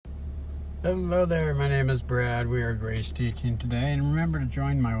Hello there, my name is Brad. We are Grace Teaching today, and remember to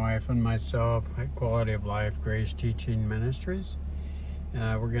join my wife and myself at Quality of Life Grace Teaching Ministries.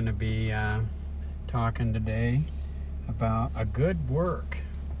 We're going to be talking today about a good work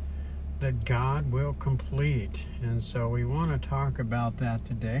that God will complete, and so we want to talk about that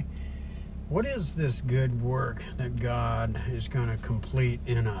today. What is this good work that God is going to complete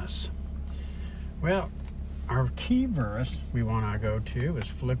in us? Well, our key verse we want to go to is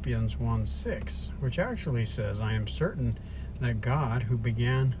Philippians 1:6, which actually says, I am certain that God, who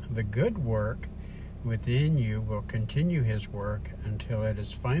began the good work within you, will continue his work until it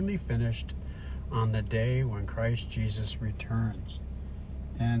is finally finished on the day when Christ Jesus returns.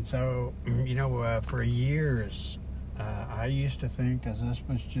 And so, for years, I used to think that this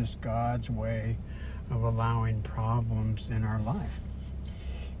was just God's way of allowing problems in our life.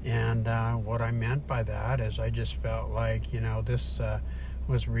 And what I meant by that is I just felt like, this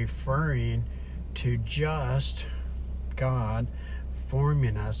was referring to just God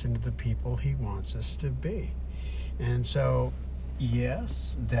forming us into the people he wants us to be. And so,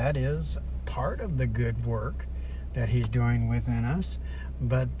 yes, that is part of the good work that he's doing within us.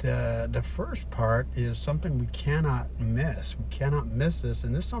 But the first part is something we cannot miss. We cannot miss this.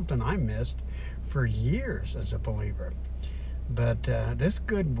 And this is something I missed for years as a believer. But this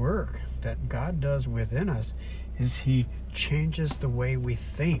good work that God does within us is he changes the way we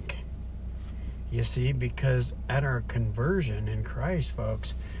think. You see, because at our conversion in Christ,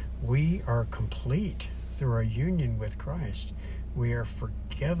 folks, we are complete through our union with Christ. We are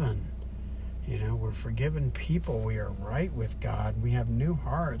forgiven. We're forgiven people. We are right with God. We have new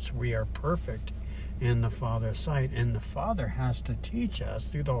hearts. We are perfect in the Father's sight. And the Father has to teach us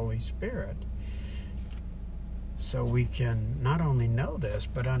through the Holy Spirit, so we can not only know this,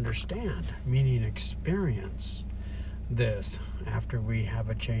 but understand, meaning experience this. After we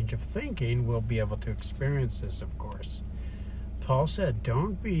have a change of thinking, we'll be able to experience this, of course. Paul said,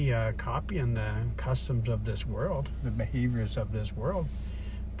 don't be copying the customs of this world, the behaviors of this world,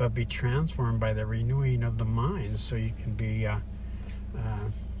 but be transformed by the renewing of the mind, so you can be,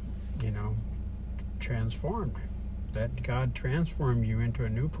 transformed. Let God transform you into a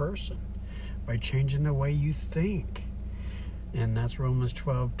new person by changing the way you think. And that's Romans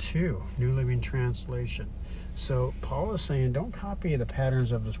 12:2, New Living Translation. So Paul is saying, don't copy the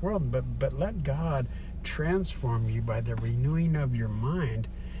patterns of this world, but let God transform you by the renewing of your mind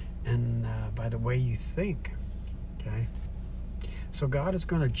and by the way you think. Okay? So God is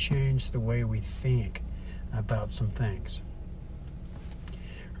going to change the way we think about some things.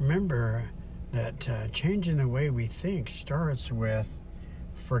 Remember that changing the way we think starts with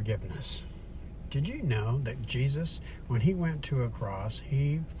forgiveness. Did you know that Jesus, when he went to a cross,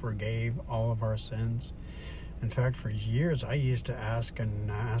 he forgave all of our sins? In fact, for years, I used to ask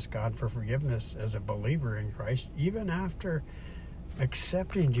God for forgiveness as a believer in Christ, even after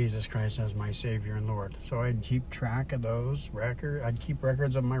accepting Jesus Christ as my Savior and Lord. So I'd keep track of those records. I'd keep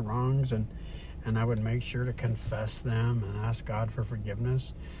records of my wrongs, and I would make sure to confess them and ask God for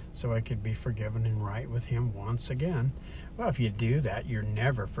forgiveness so I could be forgiven and right with him once again. Well, if you do that, you're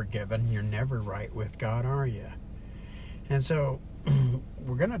never forgiven. You're never right with God, are you? And so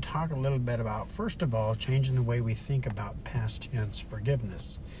we're going to talk a little bit about, first of all, changing the way we think about past tense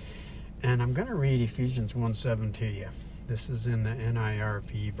forgiveness. And I'm going to read Ephesians 1:7 to you. This is in the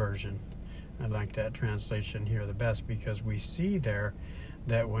NIRV version. I like that translation here the best because we see there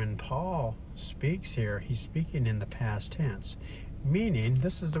that when Paul speaks here, he's speaking in the past tense, meaning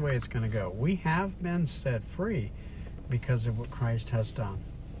this is the way it's going to go. We have been set free because of what Christ has done.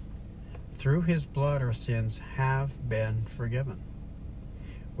 Through his blood, our sins have been forgiven.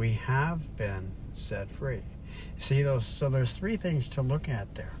 We have been set free. See, so there's three things to look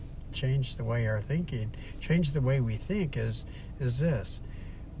at there. Change the way our thinking, change the way we think is this.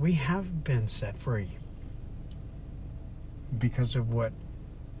 We have been set free because of what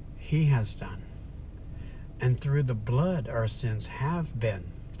he has done. And through the blood, our sins have been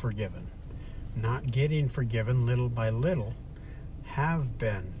forgiven. Not getting forgiven little by little, have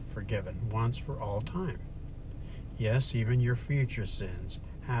been forgiven once for all time. Yes, even your future sins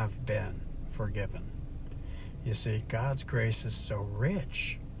have been forgiven. You see, God's grace is so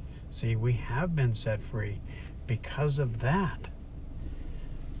rich. See, we have been set free because of that.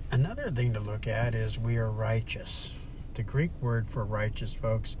 Another thing to look at is we are righteous. The Greek word for righteous,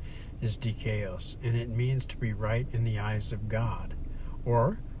 folks, is dikaios, and it means to be right in the eyes of God,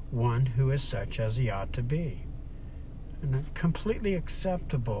 or one who is such as he ought to be, and completely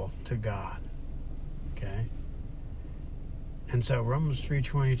acceptable to God. Okay? And so Romans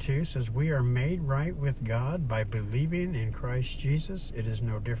 3:22 says, we are made right with God by believing in Christ Jesus. It is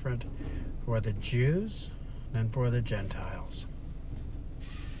no different for the Jews than for the Gentiles.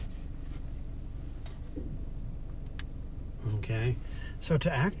 Okay? So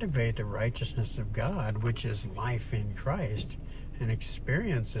to activate the righteousness of God, which is life in Christ, and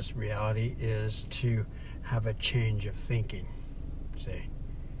experience this reality is to have a change of thinking. See?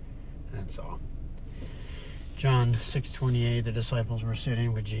 That's all. John 6:28, the disciples were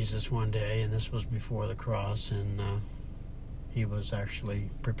sitting with Jesus one day, and this was before the cross, and he was actually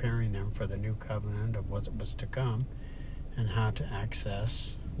preparing them for the new covenant of what was to come and how to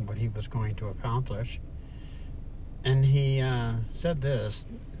access what he was going to accomplish. And he said this.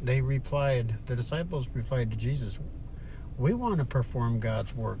 The disciples replied to Jesus, "We want to perform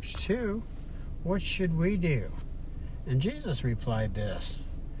God's works too. What should we do?" And Jesus replied this.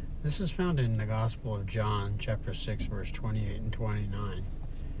 This is found in the Gospel of John, chapter 6, verse 28 and 29.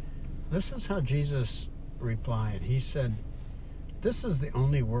 This is how Jesus replied. He said, "This is the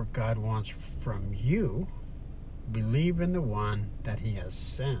only work God wants from you. Believe in the one that he has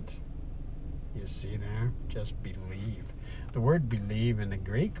sent." You see there? Just believe. The word believe in the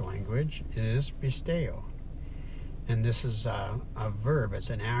Greek language is pisteo. And this is a verb. It's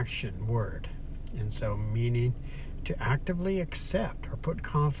an action word. And so meaning to actively accept or put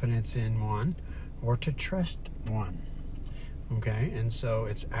confidence in one or to trust one. Okay? And so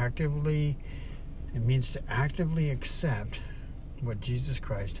it means to actively accept what Jesus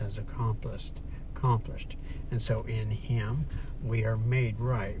Christ has accomplished. And so in him we are made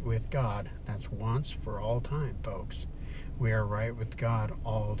right with God. That's once for all time, folks. We are right with God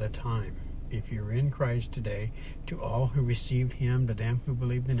all the time. If you're in Christ today, to all who received him, to them who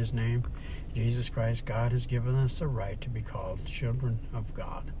believed in his name, Jesus Christ, God has given us the right to be called children of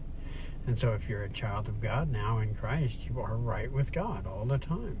God. And so if you're a child of God now in Christ, you are right with God all the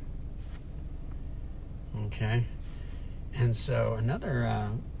time. Okay? And so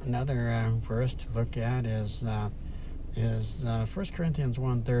another verse to look at is 1 Corinthians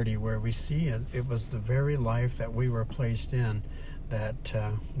 1:30, where we see it was the very life that we were placed in that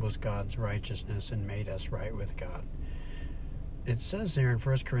was God's righteousness and made us right with God. It says there in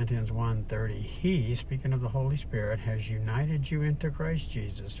 1 Corinthians 1:30, he, speaking of the Holy Spirit, has united you into Christ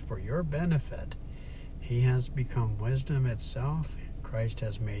Jesus for your benefit. He has become wisdom itself. Christ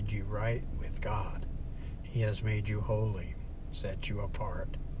has made you right with God. He has made you holy, set you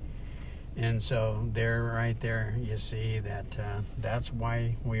apart. And so right there, you see that that's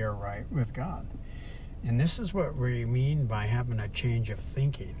why we are right with God. And this is what we mean by having a change of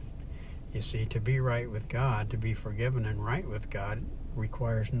thinking. You see, to be right with God, to be forgiven and right with God,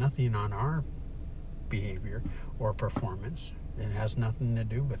 requires nothing on our behavior or performance. It has nothing to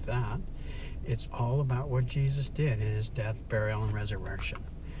do with that. It's all about what Jesus did in his death, burial, and resurrection.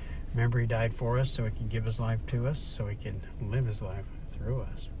 Remember, he died for us so he can give his life to us, so he can live his life through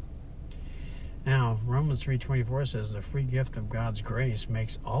us. Now, Romans 3:24 says, the free gift of God's grace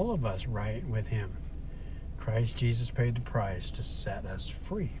makes all of us right with him. Christ Jesus paid the price to set us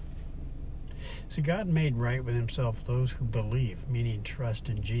free. See, God made right with himself those who believe, meaning trust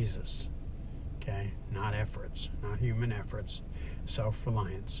in Jesus. Okay? Not efforts, not human efforts,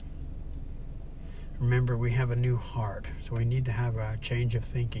 self-reliance. Remember, we have a new heart, so we need to have a change of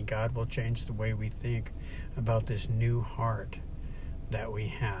thinking. God will change the way we think about this new heart that we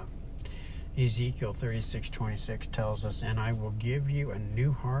have. Ezekiel 36:26 tells us, and I will give you a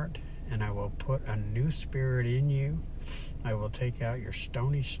new heart, and I will put a new spirit in you. I will take out your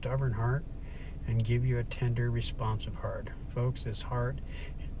stony, stubborn heart and give you a tender, responsive heart. Folks, this heart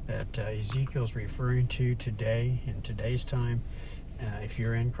that Ezekiel's referring to today, in today's time, if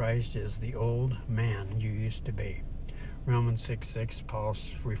you're in Christ, is the old man you used to be. Romans 6:6, Paul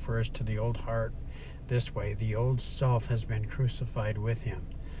refers to the old heart this way: the old self has been crucified with him,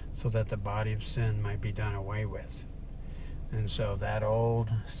 so that the body of sin might be done away with. And so that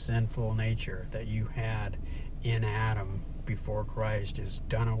old sinful nature that you had in Adam before Christ is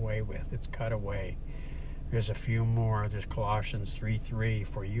done away with. It's cut away. There's a few more. There's Colossians 3:3,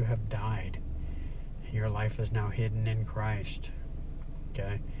 for you have died, and your life is now hidden in Christ.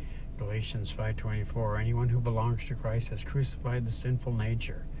 Okay? Galatians 5:24, anyone who belongs to Christ has crucified the sinful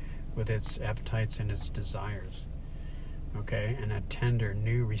nature with its appetites and its desires. Okay? And a tender,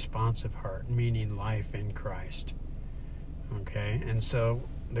 new, responsive heart, meaning life in Christ. Okay? And so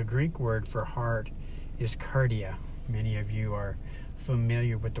the Greek word for heart is cardia. Many of you are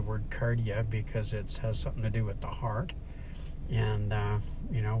familiar with the word cardia because it has something to do with the heart. And,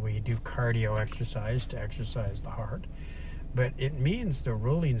 we do cardio exercise to exercise the heart. But it means the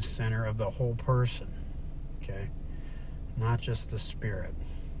ruling center of the whole person. Okay? Not just the spirit,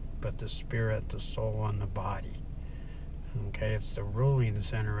 but the spirit, the soul, and the body. Okay, it's the ruling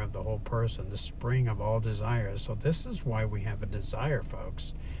center of the whole person, the spring of all desires. So this is why we have a desire,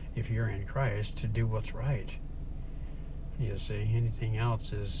 folks, if you're in Christ, to do what's right. You see, anything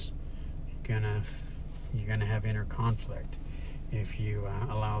else is you're gonna have inner conflict. If you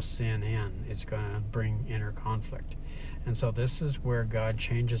allow sin in, it's gonna bring inner conflict. And so this is where God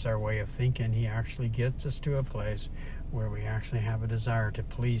changes our way of thinking. He actually gets us to a place where we actually have a desire to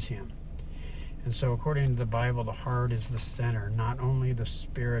please Him. And so according to the Bible, the heart is the center, not only the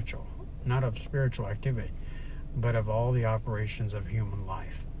spiritual, not of spiritual activity, but of all the operations of human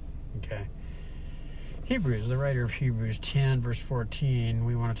life. Okay? Hebrews, the writer of Hebrews 10, verse 14,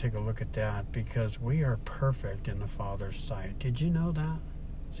 we want to take a look at that because we are perfect in the Father's sight. Did you know that?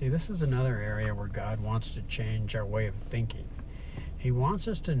 See, this is another area where God wants to change our way of thinking. He wants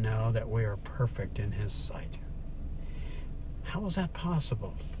us to know that we are perfect in His sight. How is that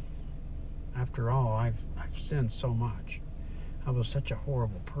possible? After all, I've sinned so much. I was such a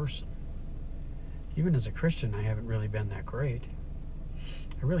horrible person. Even as a Christian, I haven't really been that great.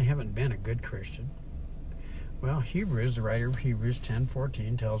 I really haven't been a good Christian. Well, Hebrews, the writer of Hebrews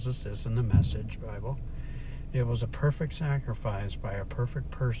 10:14 tells us this in the Message Bible. It was a perfect sacrifice by a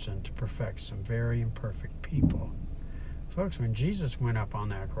perfect person to perfect some very imperfect people. Folks, when Jesus went up on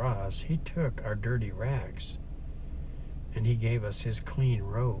that cross, He took our dirty rags and He gave us His clean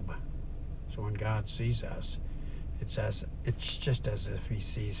robe. So when God sees us, it's just as if He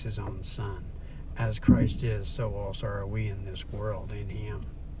sees His own Son. As Christ is, so also are we in this world, in Him.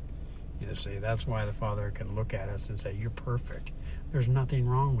 You see, that's why the Father can look at us and say, you're perfect. There's nothing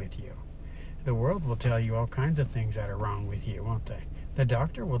wrong with you. The world will tell you all kinds of things that are wrong with you, won't they? The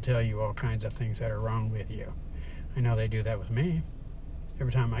doctor will tell you all kinds of things that are wrong with you. I know they do that with me.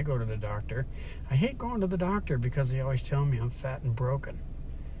 Every time I go to the doctor, I hate going to the doctor because they always tell me I'm fat and broken.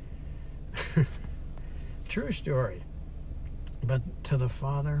 True story. But to the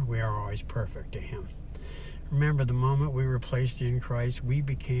Father, we are always perfect to Him. Remember, the moment we were placed in Christ, we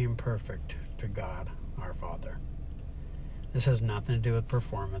became perfect to God, our Father. This has nothing to do with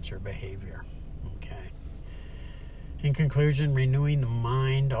performance or behavior. Okay. In conclusion, renewing the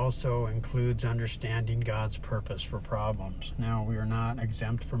mind also includes understanding God's purpose for problems. Now, we are not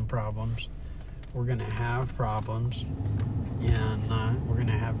exempt from problems. We're going to have problems, and we're going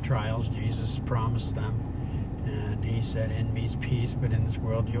to have trials. Jesus promised them, and He said, in me's peace, but in this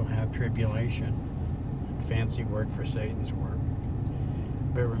world you'll have tribulation. Fancy word for Satan's work.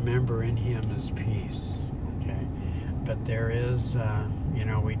 But remember, in Him is peace. Okay. But there is,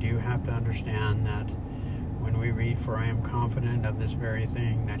 we do have to understand that when we read, for I am confident of this very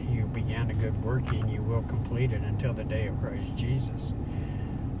thing, that He who began a good work in you will complete it until the day of Christ Jesus.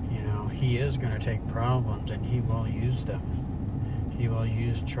 He is going to take problems and He will use them. He will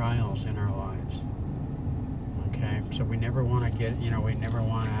use trials in our lives. Okay, so we never want to we never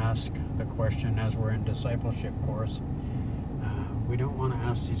want to ask the question as we're in discipleship course. We don't want to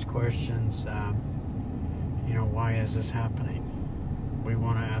ask these questions, why is this happening? We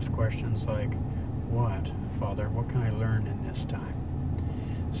want to ask questions like, what, Father, what can I learn in this time?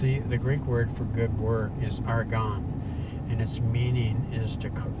 See, the Greek word for good work is argon, and its meaning is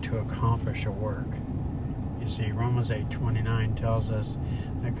to accomplish a work. You see, Romans 8:29 tells us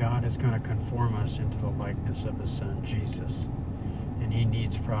that God is going to conform us into the likeness of His Son, Jesus. And He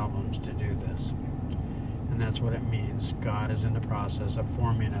needs problems to do this. And that's what it means. God is in the process of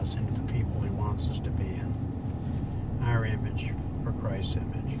forming us into the people He wants us to be in. Our image for Christ's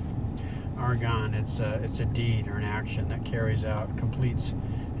image. Argon, it's a deed or an action that carries out, completes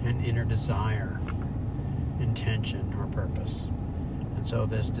an inner desire, intention, or purpose. And so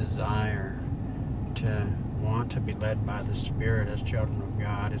this desire to want to be led by the Spirit as children of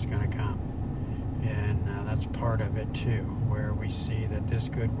God is going to come. And that's part of it too, where we see that this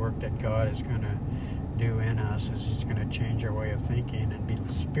good work that God is going to do in us is He's going to change our way of thinking and be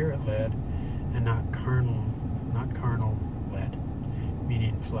Spirit-led and not carnal-led,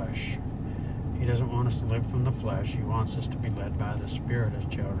 meaning flesh. He doesn't want us to live from the flesh. He wants us to be led by the Spirit as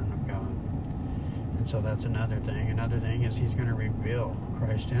children of God. And so that's another thing. Another thing is He's going to reveal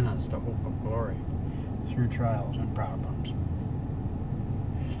Christ in us, the hope of glory, through trials and problems.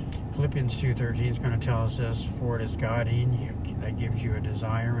 Philippians 2:13 is going to tell us this, for it is God in you that gives you a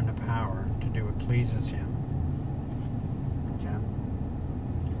desire and a power to do what pleases Him. Okay?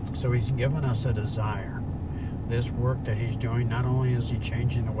 So He's given us a desire. This work that He's doing, not only is He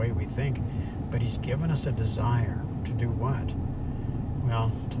changing the way we think, but He's given us a desire to do what?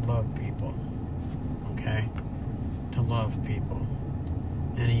 Well, to love people. Okay? To love people.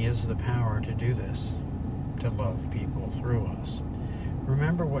 And He has the power to do this, to love people through us.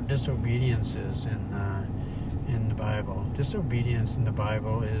 Remember what disobedience is in in the Bible. Disobedience in the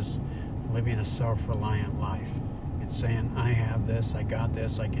Bible is living a self-reliant life. It's saying, I have this, I got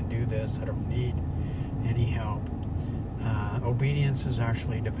this, I can do this, I don't need any help. Obedience is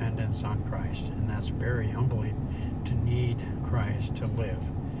actually dependence on Christ, and that's very humbling to need Christ to live.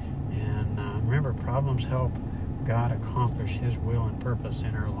 And remember, problems help God accomplish His will and purpose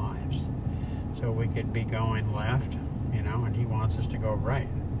in our lives. So we could be going left, and He wants us to go right.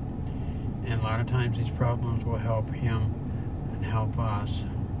 And a lot of times these problems will help Him and help us,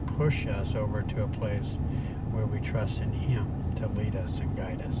 push us over to a place where we trust in Him to lead us and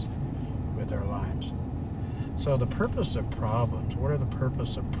guide us with our lives. So the purpose of problems, what are the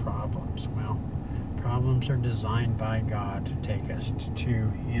purpose of problems? Well, problems are designed by God to take us to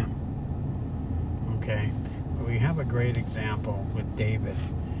Him. Okay, we have a great example with David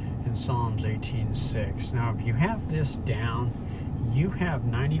in Psalms 18:6. Now, if you have this down, you have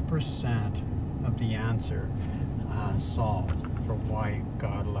 90% of the answer solved for why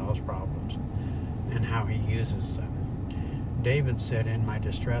God allows problems and how He uses them. David said, in my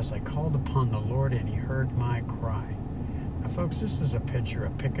distress, I called upon the Lord and He heard my cry. Now, folks, this is a picture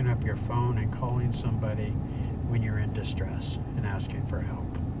of picking up your phone and calling somebody when you're in distress and asking for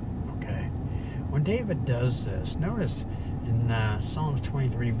help. Okay? When David does this, notice in Psalms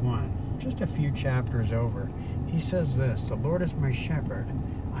 23:1, just a few chapters over, he says this, the Lord is my shepherd,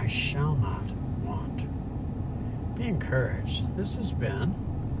 I shall not want. Be encouraged. This has been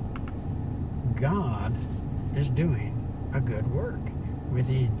God is doing a good work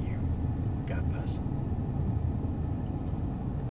within you. God bless.